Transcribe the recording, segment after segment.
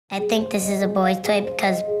I think this is a boy's toy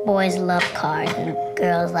because boys love cars and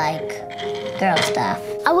girls like girl stuff.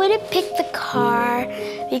 I wouldn't pick the car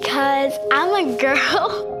because I'm a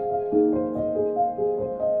girl.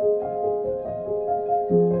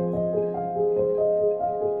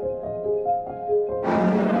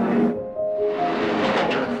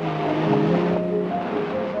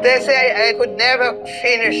 They say I could never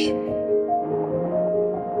finish.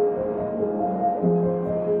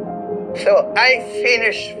 So I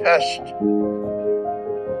finish first.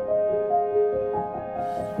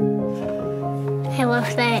 I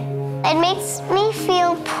love that. It makes me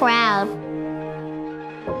feel proud.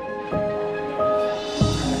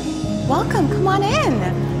 Welcome, come on in.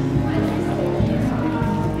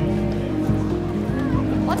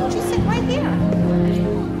 Why don't you sit right here?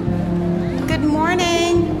 Good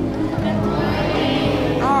morning.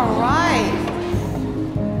 All right.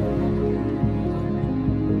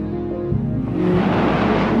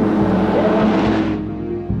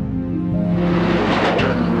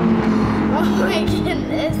 Oh my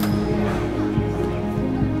goodness.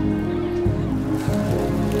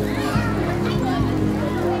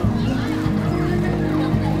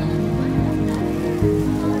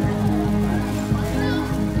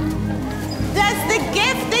 Does the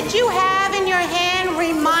gift that you have in your hand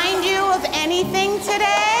remind you of anything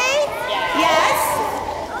today? Yes?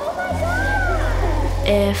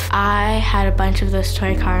 If I had a bunch of those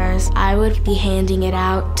toy cars, I would be handing it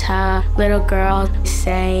out to little girls,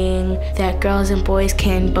 saying that girls and boys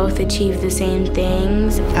can both achieve the same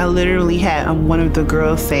things. I literally had one of the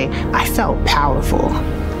girls say, I felt powerful.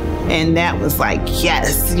 And that was like,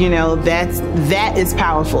 yes, you know, that is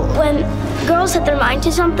powerful. When girls set their mind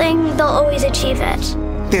to something, they'll always achieve it.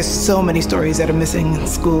 There's so many stories that are missing in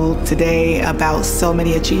school today about so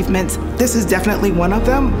many achievements. This is definitely one of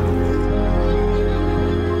them.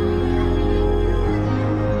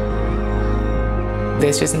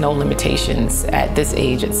 There's just no limitations at this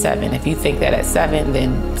age at 7. If you think that at 7,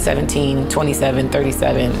 then 17, 27,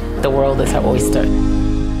 37, the world is her oyster.